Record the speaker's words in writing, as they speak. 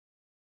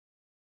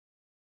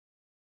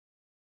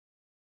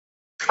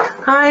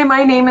Hi,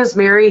 my name is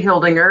Mary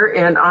Hildinger,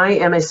 and I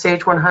am a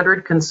Sage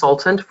 100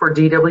 consultant for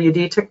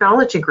DWD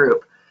Technology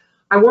Group.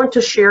 I want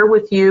to share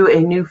with you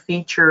a new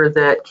feature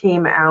that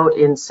came out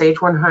in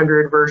Sage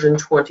 100 version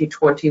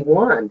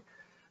 2021.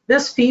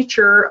 This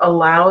feature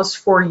allows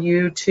for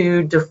you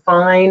to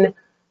define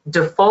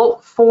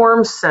default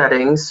form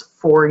settings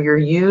for your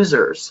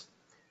users.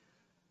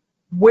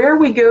 Where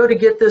we go to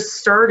get this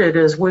started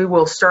is we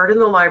will start in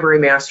the Library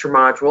Master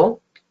module.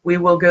 We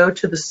will go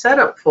to the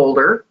Setup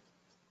folder.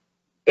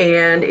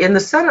 And in the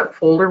Setup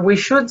folder, we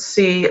should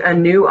see a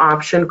new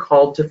option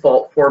called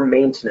Default Form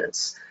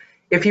Maintenance.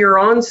 If you're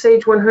on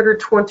Sage 100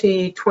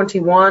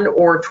 2021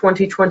 or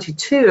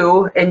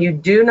 2022 and you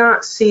do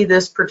not see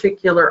this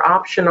particular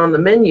option on the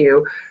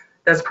menu,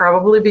 that's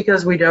probably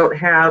because we don't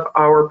have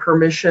our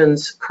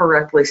permissions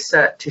correctly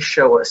set to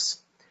show us.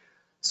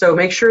 So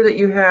make sure that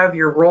you have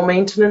your role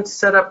maintenance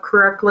set up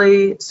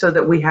correctly so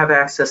that we have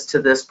access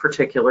to this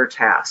particular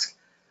task.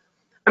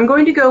 I'm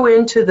going to go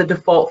into the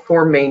default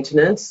form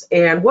maintenance,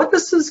 and what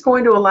this is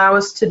going to allow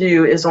us to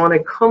do is on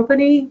a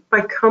company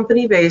by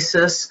company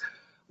basis,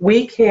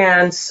 we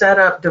can set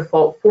up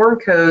default form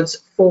codes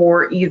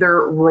for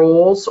either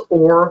roles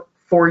or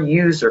for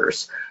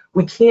users.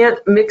 We can't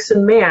mix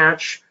and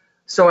match,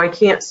 so I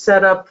can't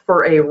set up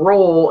for a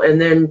role and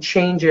then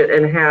change it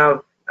and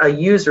have a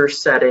user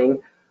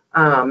setting.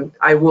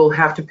 I will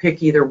have to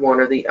pick either one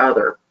or the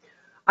other.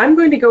 I'm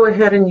going to go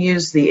ahead and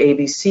use the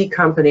ABC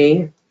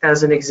company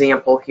as an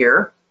example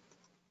here.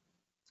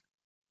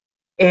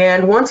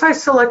 And once I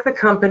select the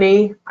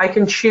company, I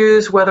can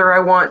choose whether I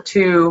want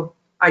to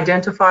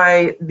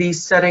identify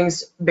these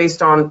settings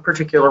based on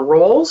particular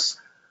roles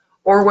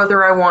or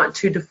whether I want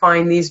to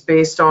define these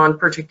based on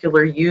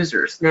particular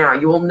users. Now,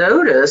 you will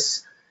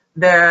notice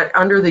that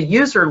under the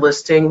user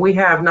listing, we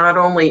have not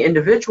only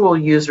individual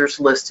users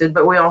listed,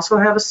 but we also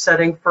have a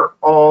setting for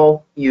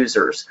all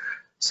users.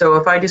 So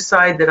if I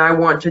decide that I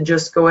want to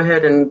just go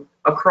ahead and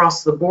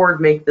across the board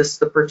make this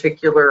the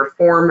particular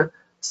form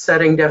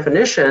setting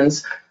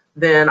definitions,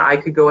 then I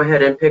could go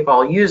ahead and pick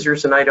all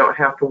users and I don't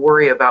have to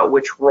worry about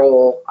which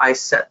role I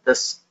set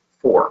this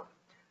for.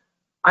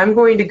 I'm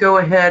going to go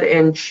ahead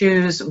and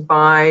choose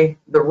by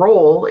the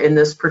role in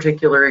this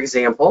particular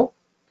example.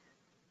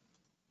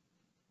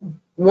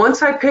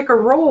 Once I pick a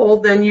role,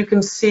 then you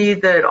can see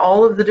that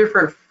all of the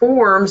different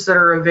forms that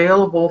are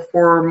available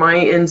for my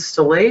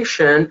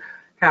installation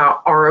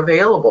are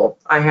available.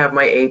 I have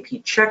my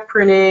AP check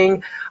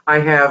printing, I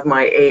have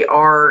my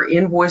AR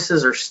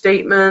invoices or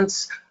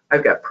statements,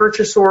 I've got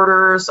purchase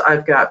orders,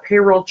 I've got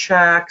payroll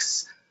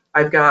checks,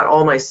 I've got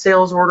all my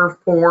sales order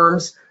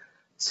forms.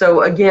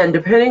 So again,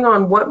 depending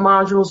on what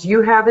modules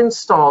you have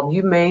installed,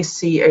 you may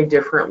see a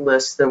different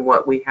list than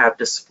what we have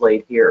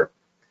displayed here.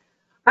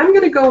 I'm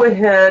going to go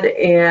ahead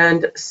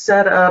and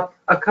set up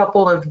a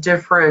couple of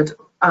different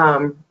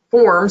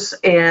forms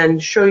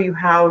and show you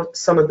how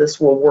some of this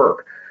will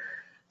work.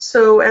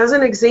 So as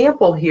an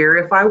example here,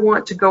 if I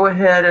want to go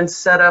ahead and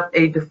set up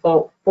a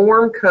default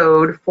form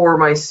code for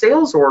my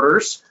sales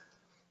orders,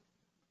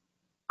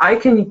 I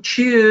can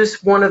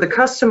choose one of the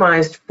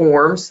customized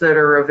forms that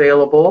are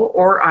available,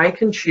 or I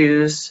can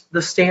choose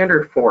the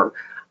standard form.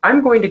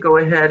 I'm going to go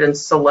ahead and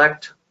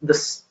select the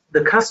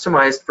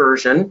customized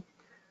version.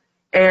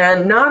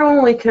 And not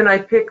only can I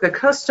pick the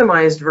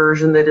customized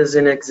version that is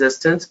in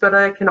existence, but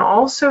I can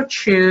also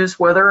choose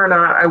whether or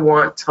not I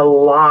want to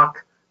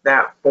lock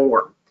that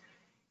form.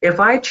 If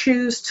I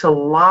choose to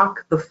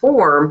lock the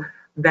form,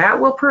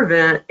 that will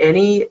prevent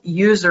any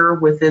user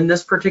within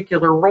this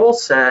particular role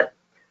set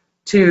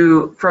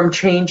from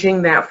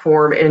changing that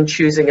form and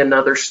choosing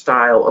another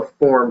style of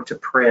form to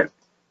print.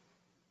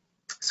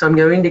 So I'm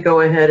going to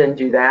go ahead and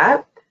do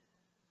that.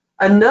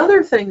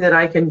 Another thing that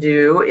I can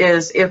do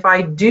is if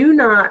I do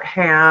not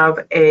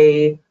have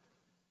a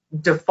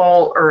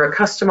default or a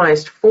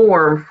customized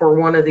form for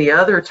one of the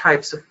other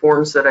types of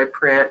forms that I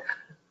print,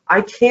 I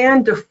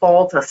can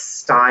default a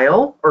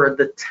style or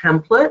the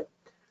template.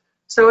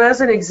 So as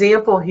an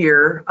example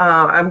here,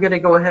 I'm going to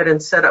go ahead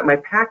and set up my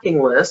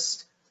packing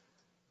list.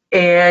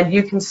 And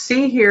you can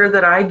see here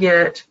that I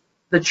get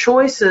the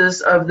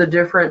choices of the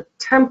different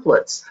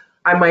templates.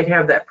 I might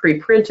have that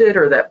pre-printed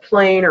or that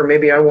plain, or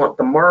maybe I want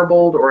the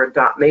marbled or a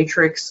dot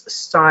matrix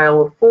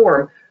style of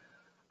form.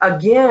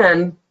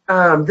 Again,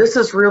 this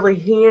is really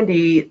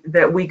handy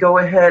that we go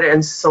ahead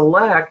and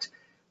select,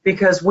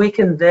 because we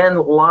can then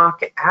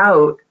lock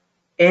out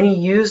any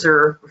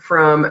user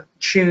from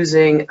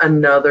choosing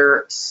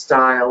another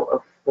style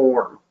of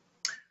form.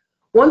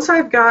 Once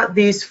I've got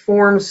these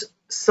forms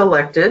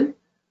selected,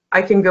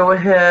 I can go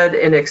ahead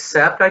and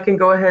accept. I can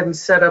go ahead and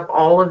set up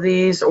all of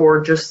these or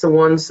just the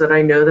ones that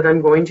I know that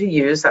I'm going to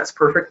use. That's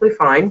perfectly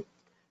fine.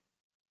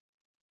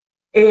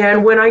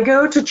 And when I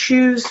go to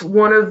choose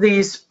one of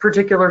these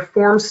particular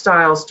form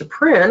styles to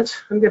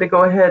print, I'm going to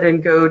go ahead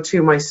and go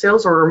to my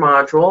sales order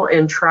module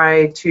and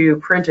try to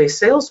print a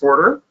sales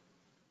order.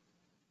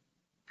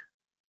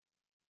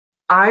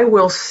 I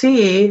will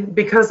see,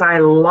 because I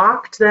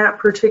locked that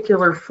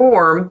particular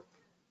form,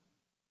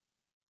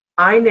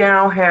 I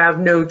now have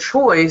no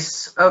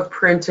choice of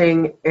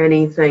printing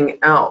anything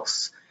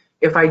else.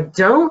 If I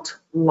don't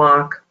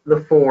lock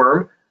the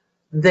form,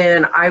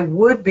 then I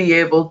would be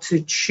able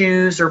to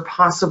choose or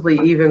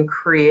possibly even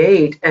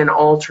create an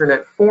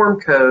alternate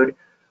form code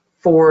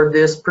for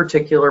this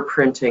particular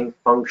printing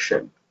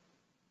function.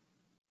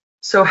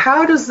 So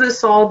how does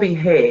this all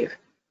behave?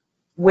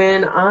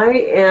 When I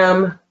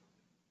am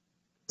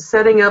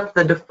setting up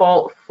the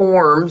default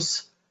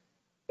forms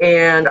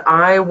and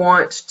I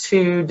want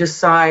to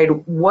decide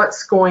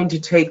what's going to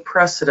take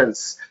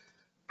precedence,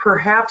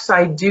 perhaps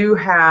I do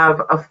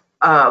have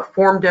a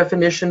form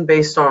definition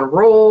based on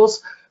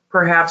roles,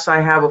 perhaps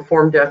I have a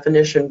form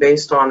definition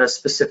based on a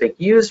specific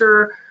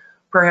user,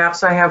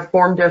 perhaps I have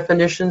form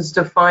definitions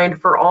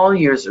defined for all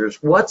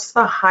users. What's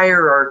the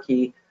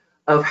hierarchy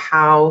of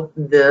how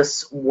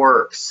this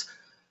works?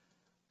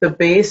 The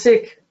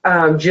basic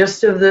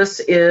gist of this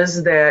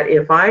is that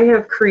if I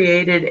have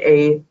created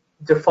a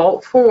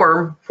default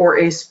form for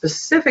a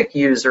specific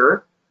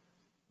user,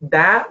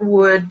 that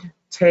would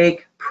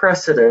take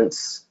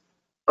precedence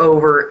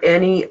over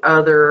any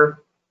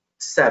other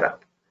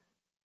setup.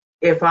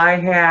 If I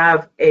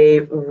have a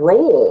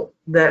role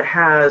that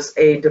has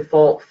a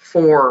default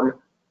form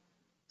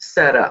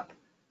set up,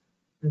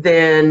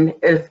 then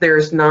if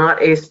there's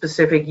not a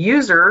specific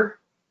user,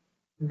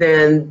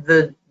 then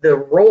the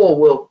role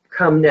will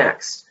come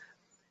next.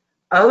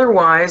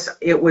 Otherwise,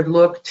 it would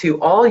look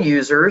to all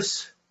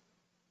users,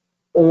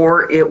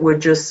 or it would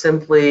just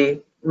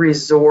simply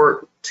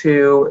resort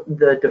to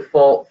the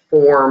default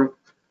form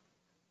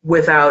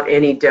without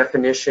any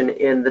definition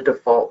in the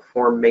default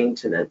form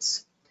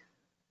maintenance.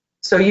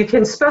 So you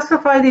can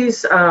specify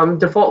these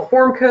default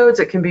form codes.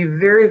 It can be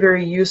very,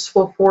 very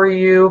useful for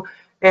you.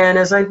 And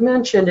as I've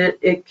mentioned,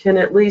 it can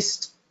at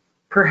least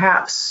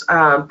perhaps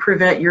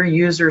prevent your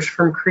users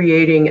from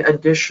creating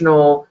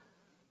additional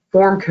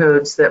form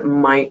codes that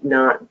might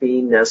not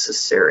be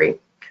necessary.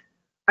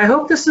 I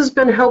hope this has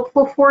been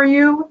helpful for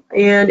you,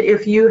 and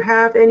if you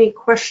have any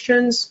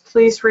questions,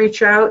 please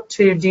reach out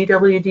to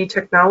DWD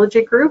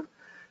Technology Group,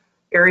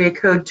 area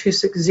code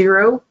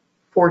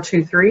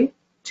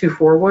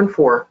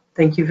 260-423-2414.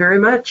 Thank you very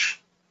much.